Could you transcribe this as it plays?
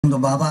do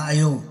baba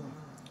ayo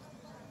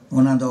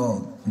ona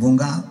do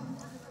bunga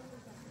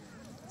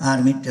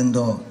ar mitten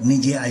do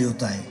nije ayo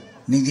tai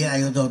nije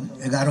ayo do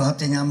 11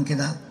 hate nyam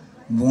keda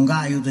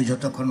bunga ayo do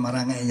joto khon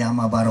marang e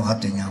nyama 12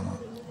 hate nyama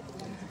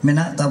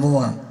mena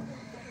taboa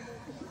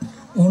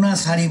una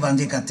sari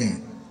bande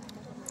kate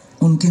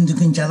unkin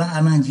dukin chala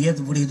ana jiet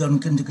buri do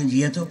unkin dukin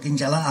jieto kin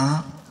chala a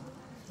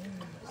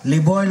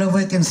liboy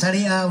loboy kin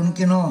sari a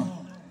unkino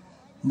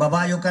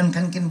baba ayo kan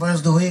kin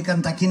baras do hoy kan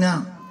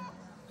takina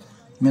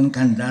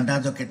menkan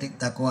dada do ketik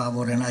takwa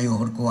aboren ayo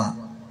hor koa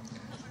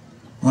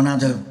ona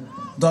do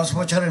 10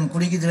 bochoren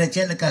kuri gidre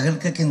chel ka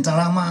helke kin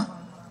tarama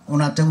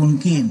ona te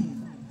unkin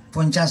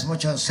 50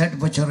 bochor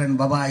 60 bochoren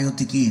baba ayo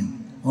tikin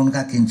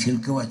unka kin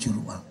chilke wa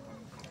churua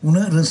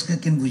una raske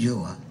kin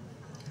bujowa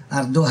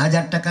ar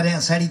 2000 taka re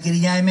sari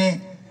kirinya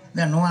me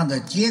da noa do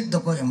chet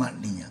do ko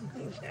emat dinya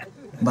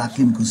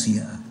bakin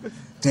kusia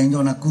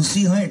tenjo na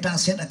kusi ho eta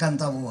set akan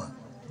tabua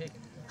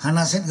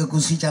hana set ke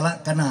kusi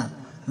chala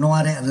kana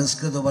noa re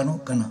raske do banu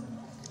kana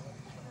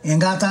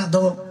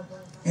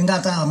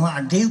engata ama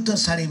adew to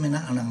sari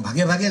mena anang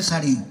bhage bhage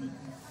sari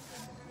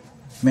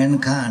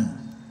menkan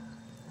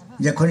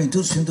jokhon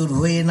itu sindur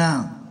hoyena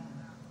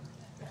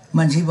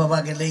manji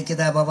baba ke lei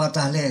keda baba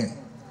tahle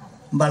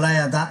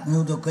balaya da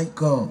nyu do kai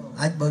ko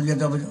aj bolje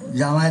do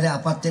jamai re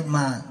apatte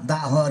ma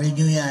da ho ri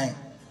nyu ai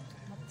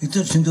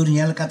itu sindur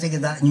nyel kate ke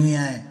da nyu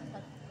ai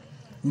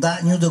da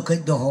nyu do kai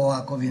do ho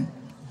ko bin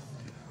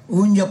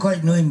un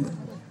jokhon nui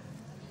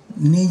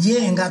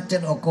nije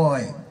engaten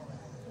okoy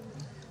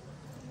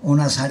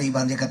una sari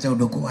bande kate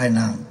uduku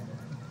ainang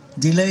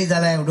dilei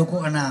dalai uduku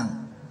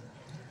anang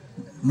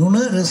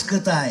nuna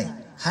raske tai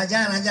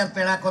hajar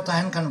pera ko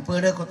tahan kan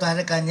pere ko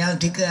tahre kan nyal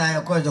thike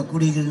ay okoy do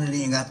kuri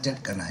gini engaten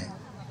kanai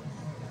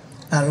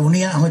ar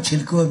unia ho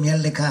chilku miel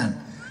lekhan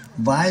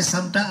bai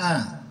samta a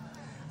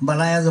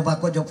balaya do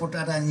bako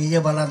jopota ra nije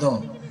bala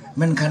do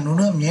menkhan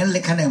nuna miel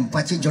lekhan em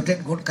pachi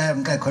jotet got kai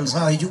unkai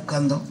kholsa hijuk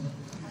kan do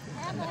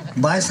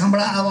bai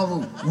sambra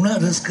ababu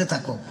una raske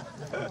tako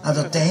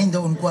ado tehin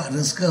do unko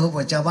raske ho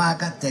bachaba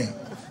kate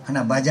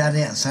ana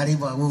bazare sari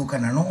babu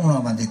kana no una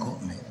bande ko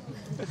me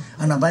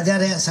ana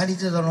bazare sari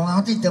te do no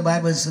hoti te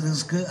bai bas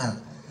raske a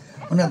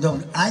una do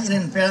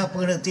ajren pera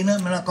pura tina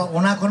mela ko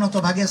ona kono to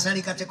bhage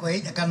sari kate ko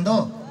hej akan do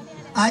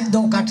aj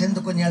do katen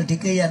do ko nyal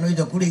thike ya noi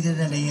do kuri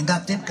gene nei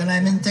engate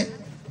kana mente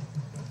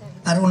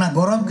ar una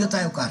gorob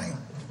geta ukare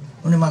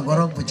uni ma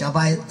gorob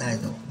bachaba tai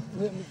do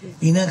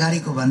ina gari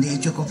ko bandi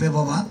echo ko pe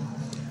baba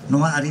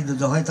noa ari do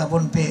dohoi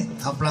tabon pe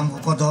haplang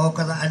ko do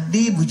kada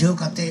adi bujau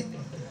kate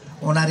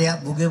ona rea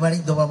buge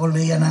bari do babol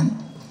lei anang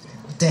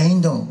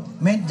tehin do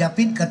met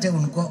japit kate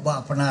unko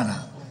ba apnara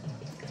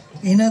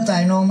ina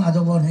tainom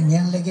ado bon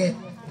nyel lege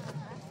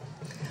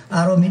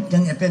aro mit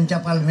jang epen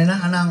chapal mena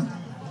anang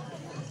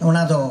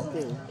ona do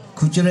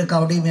khuchure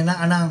kaudi mena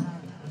anang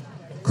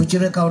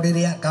khuchure kaudi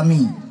rea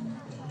kami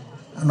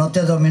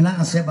note do mena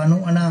ase banu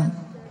anang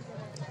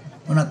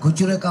ona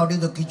khuchure kaudi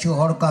do kichu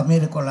hor kami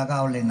re ko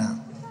lagao lena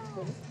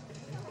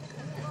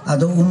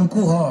ado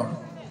unku hor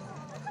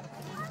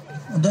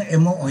do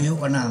emo oyu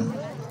anang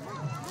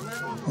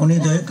uni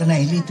do kana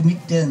hilit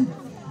mitten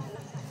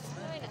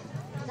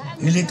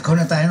hilit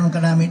khona tahen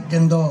kana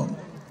mitten do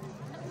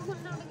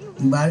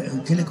bar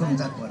chile ko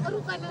mita ko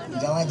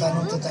jawai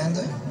tanu to tahen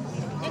do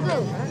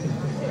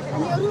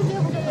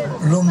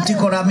lumti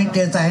kora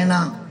mitte tahena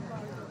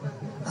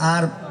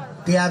ar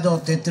pia do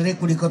tetre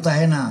kuri ko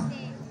tahena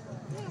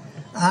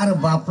ar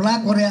bapla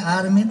kore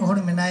ar min hor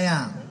menaya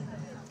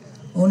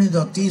uni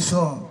do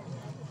 300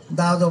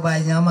 dado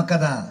bai nyama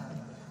kada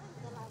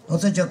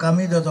otocho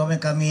kami do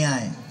dome kami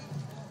ai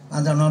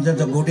ado note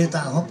do gudita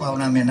ho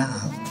pauna mena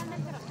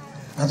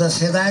ado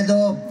sedai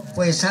do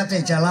paisa te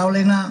chalao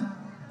lena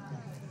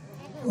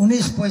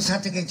 19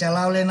 paisa te ke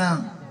chalao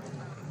lena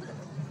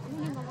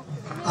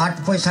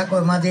 8 paisa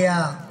ko ema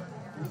diya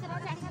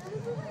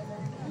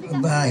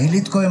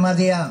hilit ko ema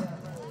diya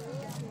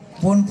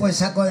 4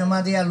 paisa ko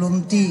ema diya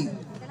lumti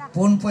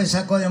 4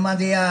 paisa ko ema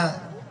diya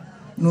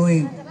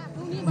nui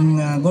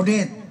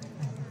godit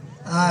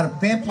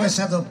ar pe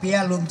paisa do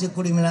pia lumti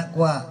kuri mena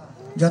kwa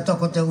joto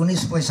ko te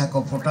 19 paisa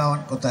ko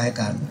potawat ko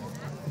tahekan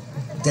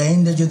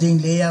tehin do juding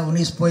leya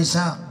 19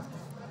 paisa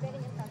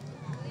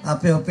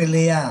ape ope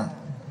leya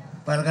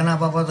pargana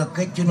baba do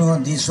kechunu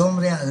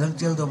disom re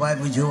haltil do bai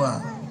bujua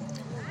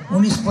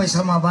 19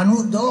 paisa ma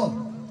banu do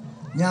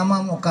nyama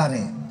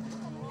mokare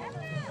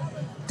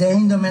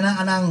tehin do mena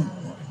anang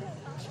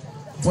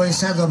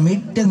paisa do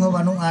mitteng ho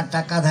banu a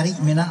taka dhari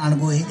mena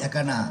ango hej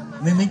akana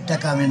mimit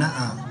taka mena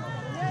a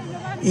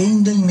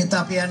ᱤᱧ ᱫᱩᱧ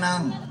ᱢᱮᱛᱟ ᱯᱮᱭᱟ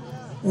ᱱᱟᱝ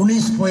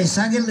 19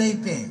 ᱯᱚᱭᱥᱟ ᱜᱮ ᱞᱟᱹᱭ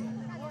ᱯᱮ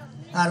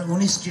ᱟᱨ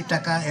 19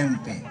 ᱴᱟᱠᱟ ᱮᱢ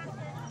ᱯᱮ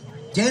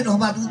ᱪᱮᱫ ᱦᱚᱸ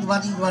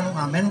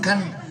ᱵᱟᱹᱱᱩᱜᱼᱟ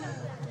ᱢᱮᱱᱠᱷᱟᱱ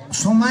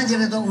ᱥᱚᱢᱟᱡᱽ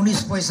ᱨᱮᱫᱚ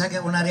 19 ᱯᱚᱭᱥᱟ ᱜᱮ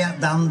ᱚᱱᱟ ᱨᱮᱭᱟᱜ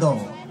ᱫᱟᱢ ᱫᱚ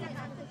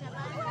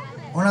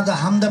ona do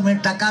hamda me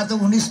taka do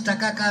 19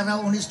 taka ka ra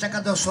 19 taka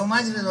do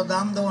somaj re do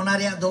dam do ona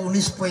rea do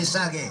 19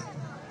 paisa ge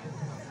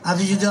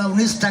adu jodi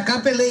 19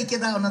 taka pe lei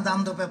keda ona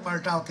dam do pe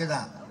paltao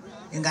keda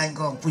engai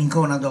ko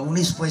puinko ona do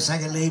 19 paisa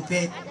ge lei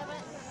pe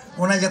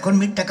ona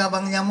jokhon 1 taka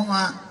bang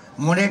nyamoa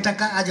 5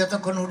 taka a joto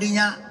kon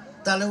udinya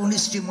ताले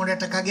 19 T मोड़े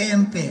टका गे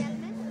M पे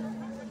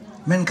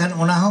मेनखान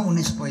ओना हो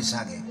 19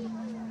 पैसा गे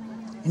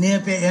इने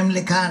पे M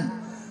लिखान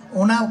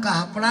ओना का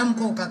हपड़ाम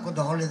को का को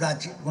दोहो लेदा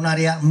ओना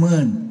रिया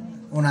मन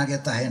ओना गे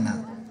तहेना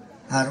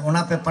और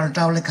ओना पे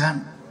पलटाव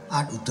लेखान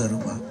आठ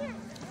उतरुबा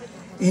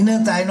इने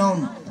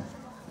ताइनोम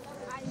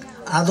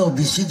आदो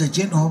बिसी दो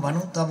चेत हो बानु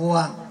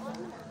तबुआ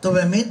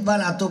तबे मित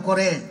बार आतो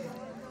करे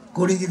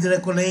कुड़ी गिदरे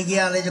को ले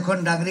गया आले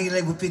जखन डांगरी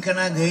ले गुपी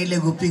कना गई ले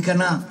गुपी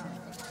कना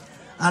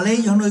आले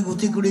जनो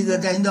गुती कुड़ी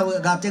गते हिंदा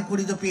गाते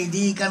कुड़ी तो पे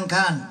दी कान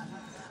खान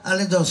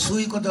आले दो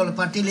सुई को दो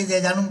पाटी ले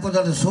दे जानूम को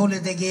दो सो ले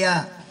दे गया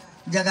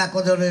जगह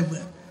को दो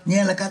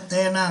नेल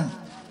कते ना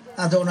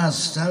अदोना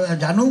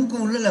जानूम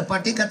को ले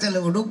पाटी कते ले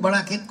उडुक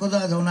बड़ा खेत को दो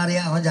अदोना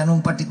रिया हो जानूम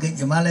पाटी के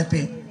जमाले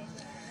पे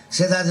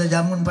सेदा दो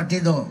जामुन पाटी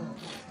दो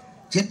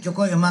चेत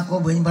चको एमा को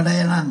बइन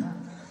बडाय ना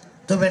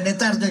तो बे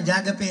नेतार दो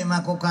जागे पे एमा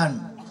को कान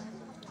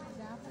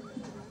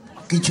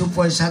किछु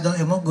पैसा दो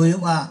एमो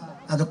गयुआ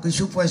आदो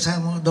किछु पैसा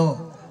एमो दो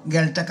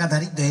 10 टाका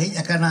धारी दे हेज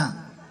अकाना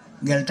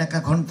 10 टाका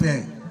खन पे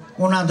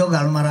ओना दो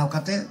गालमाराव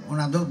काते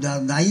ओना दो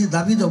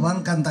दाबी दो बांग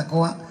कान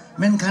ताकोआ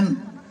मेनखान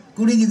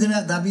कुड़ी गिदरा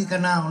दाबी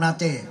कना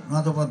ओनाते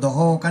नोआ दो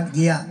दोहो कान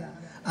गिया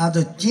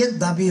आदो चेत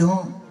दाबी हो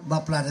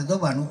बापला रे दो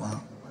बानुआ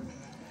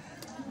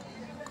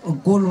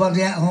कुल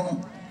बारिया हो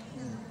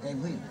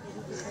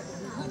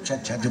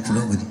अच्छा जो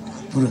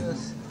पुरो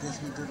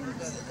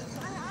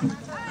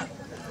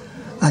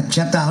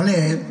अच्छा ताहले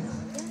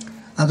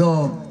अदो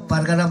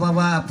पारगाना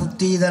बाबा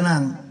पुत्ती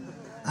दानां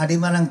आदि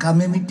मारang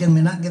kami मिटिंग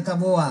मेना गेता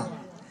बोआ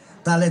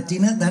ताले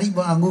तीन धारी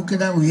बो आगू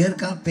केदा उयर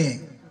का पे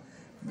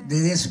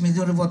देश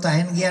मिदुर बो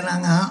ताहेन गिया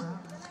नांग हा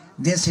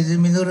देश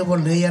मिदुर बो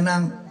लैया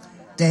नांग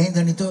तेहिं द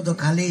नितो दो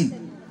खाली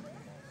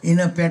इन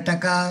पे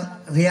टका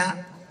रिया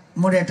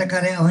मोड़े टका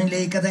रे होई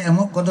लई कदा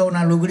एमो कोदो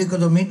ना लुगड़ी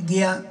कोदो मिट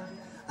गिया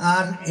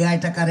और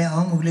 8 टका रे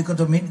हम उगली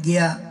कोदो मिट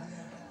गिया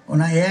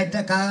ओना 8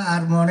 टका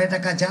और 9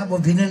 टका चा बो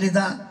भिने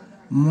लिदा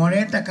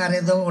 9 टका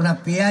रे दो ओना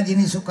पेया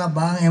जिनिस का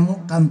बांग एमो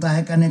कान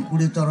ताहे कने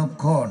कुड़ी तरफ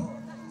खन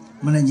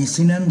माने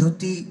जिसिनन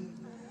धोती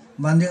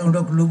बांदे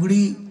उडक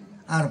लुगड़ी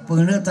और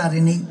पंगड़ा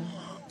तारिनी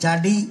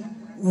चाडी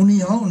उनी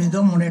हो उनी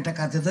दो 9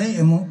 टका ते दो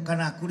एमो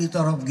कना कुड़ी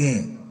तरफ गे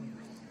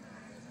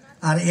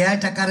और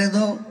 8 टका रे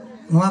दो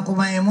नोआ को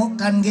मा एमो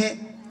कान गे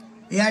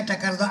 8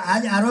 टका दो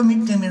आज आरो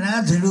मिटके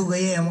मेना झिडू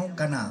गए एमो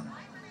कना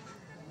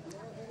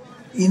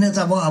इन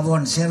तबो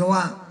अबोन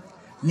सेरवा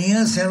निया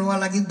सेरवा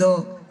लगी दो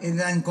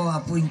एगान को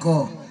अपुइन को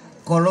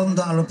कलम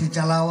दो आलोपि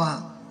चलावा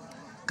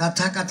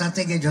कथा कथा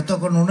तेगे जतो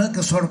को नुना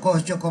के सड़को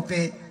हचो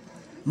कोपे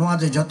नोआ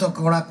दो जतो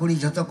कोड़ा कुड़ी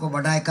जतो को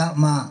बडाय का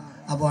मा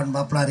अबोन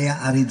बापला रिया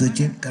आरी दो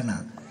चेत कना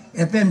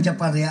एपएम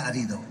चपा रिया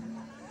आरी दो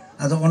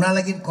अदो ओना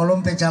लगी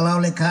कलम पे चलाव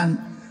लेखान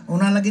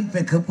ओना लगी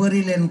पे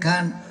खपरी लेन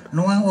खान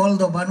नोआ ओल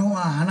दो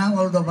बानुआ हाना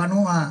ओल दो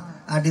बानुआ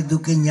आदि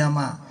दुकिन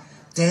न्यामा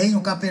तेहें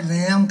ओका पे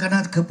नेयाम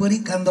कना खपरी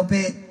कान दो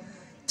पे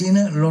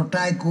तीना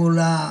लोटाय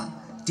कोला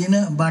तीना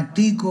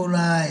बाटी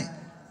कोलाय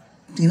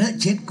तीना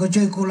चेत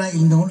कोचोय कोला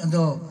इनो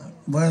दो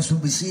बयस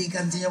BC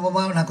kan tinya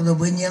baba na ko do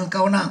benyel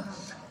kauna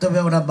to be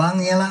ora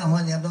bang yala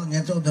ama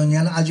nyato do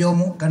nyala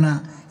ajomu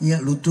kana ya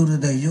lutur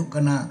do yu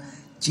kana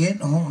chet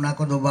ho na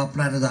ko do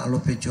bapla da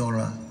alope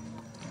chola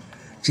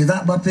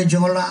cida bape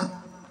chola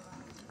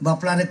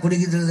bapla re kudi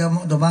gidra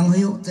do bang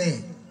huyu te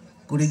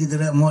kudi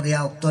gidra mo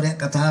ria okto re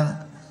katha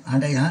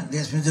handai ha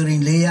des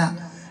midurin leya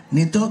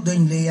nito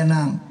doin leya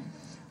nang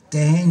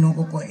तेहें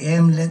नुको को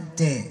M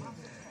लेते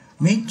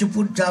मिट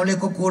चुपुट चावले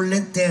को कोल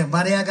लेते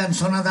बारियागान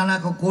सोना दाना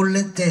को कोल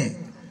लेते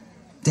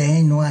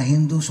तेहें नुआ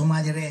हिंदू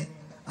समाज रे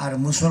और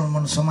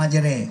मुसलमान समाज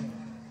रे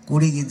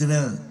कुड़ी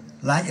गिदरा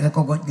लाज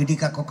रको गज गिडी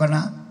का को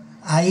कना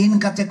आइन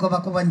काते को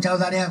बाको बंचाव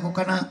दारिया को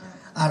कना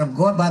और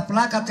गो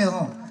बापला काते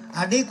हो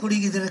आडी कुड़ी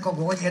गिदरे को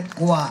गज एट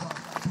कोआ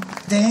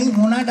तेहें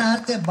मुना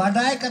डाहते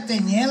बाडाय काते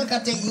नेल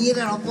काते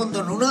ईरे हपन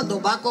दो नुना दो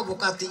बाको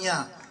बुकातिया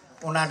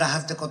ओना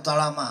डाहते को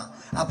तलामा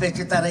आपे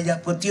चिता रेजा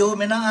पतियो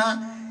मेना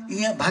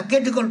इया भाग्य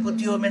डिकल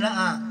पतियो मेना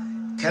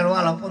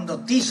खेरवाल हपन दो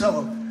 30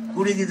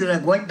 कुड़ी गिदरे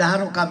गज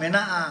डाहरो का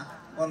मेना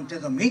onte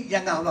do mit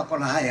janga hoba ko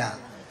lahaya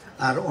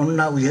ar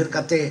onna uyer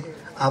kate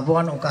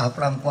abuan oka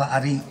hapram ko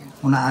ari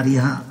ona ari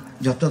ha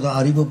joto do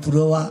ari bo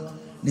purowa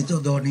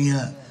nito do nia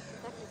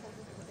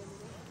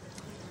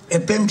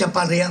epem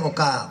chapal rea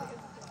oka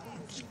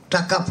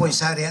taka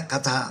poisa rea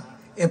kata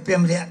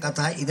epem rea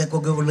kata ide ko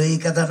ge lei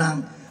kata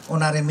nang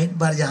ona re mit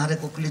bar jahan re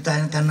kukli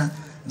tahen kana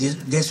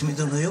des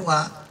mitu noyua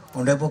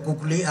onde bo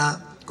kukli a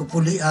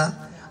kupuli a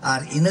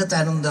ar ina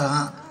tanum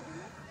da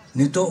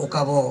nito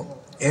oka bo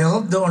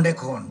ehob do onde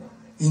khon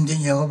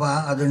engine यहोवा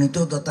अदो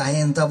नितो दो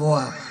ताहेन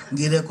तबोआ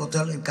गिरे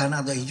कोतल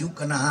काना दो हिजुक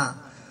कना हा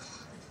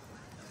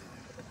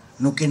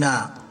नुकिना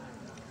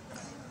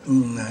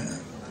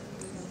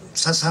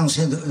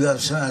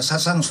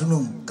sasang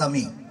sunum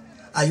kami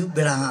ayub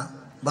beraha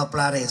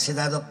baplare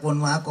sida do pon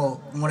mahako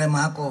more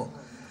mahako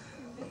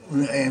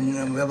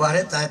ବ୍ୟବହାର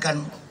ତାହାକାନ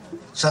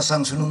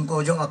sasang sunum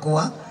ko jo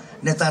akwa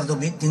netar do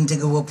mit tin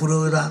tege wo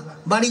puro ra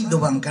bari do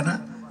bang kana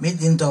mit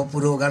din to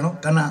puro gano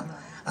kana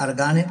ar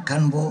ganet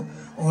khan bo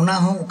ona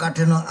ho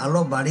kateno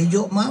alo bari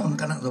jo ma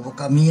unkana do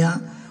kamia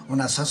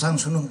ona sasang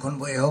sunum kon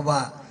bo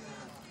ehoba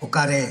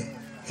okare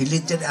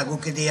hilite agu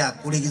kedia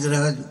kuri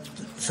gidra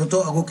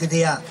suto agu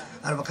kedia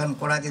ar bakan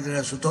kora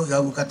gidra suto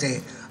agu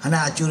kate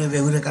hana achure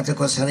behure kate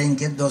ko sereng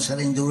ket do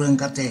sereng dureng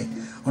kate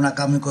ona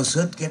kami ko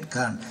set ket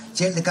kan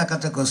chet leka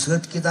kate ko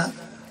set kita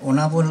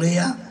ona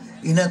boleya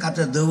ina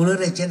kate daulur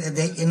re chet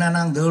de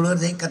inanang daulur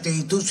de kate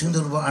itu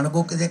sindur bo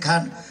ango ke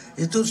dekhan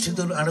itu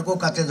sindur ango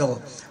kate do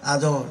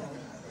ado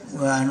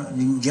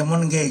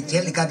jemon ge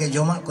chet leka ke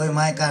joma ko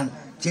mai kan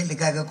chet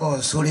leka ke ko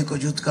suri ko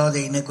jut ka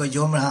de ine ko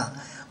jom raha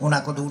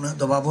ona ko do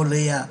do babo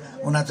leya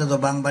ona to do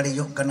bang bari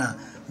jok kana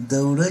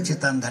daulur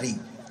cetan dari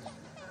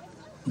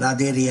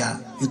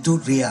daderia itu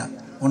ria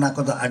ona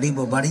ko do adi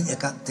bo bari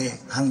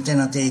ekate hante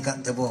nate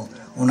ekate bo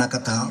ona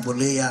kata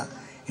boleya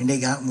inde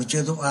ga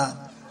muche do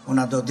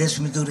ona do des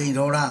mituri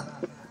rora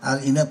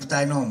al ina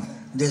ptainom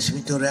des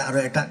mituri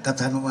aro etak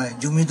kata no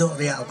jumido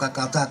ria oka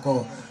kata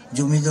ko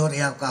jumido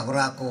ria oka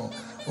hora ko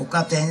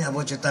oka te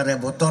abo cetare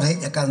botor he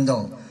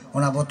ekando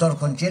ona botor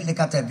kon chet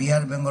lekate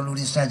Bihar Bengal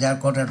Urissa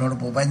Jharkhand ror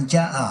bo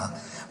banca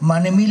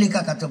mane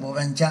milika kata bo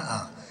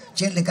banca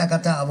chet leka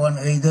kata abon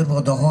eider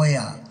bo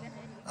dohoya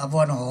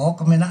abon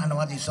hok mena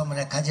nova disom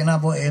re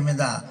khajana bo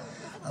emeda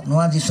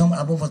nova disom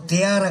abo bo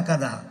tiara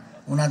kada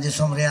una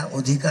disom re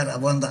odhikar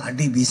abon da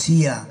adi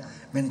bisia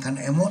menkan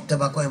emot te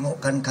bako emot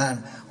kan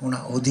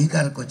una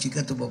odhikar ko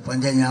chikato bo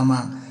panja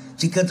nyama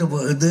chikato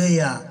bo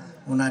edaya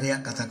una ria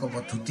kata ko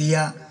bo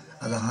tutia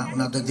ada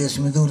una do des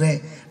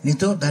midure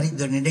nito dari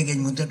do nede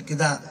gen mutet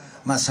kita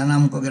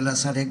masanam ko gela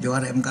sare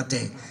johar em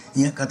kate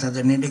ia kata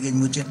do nede gen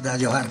mutet da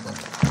johar ko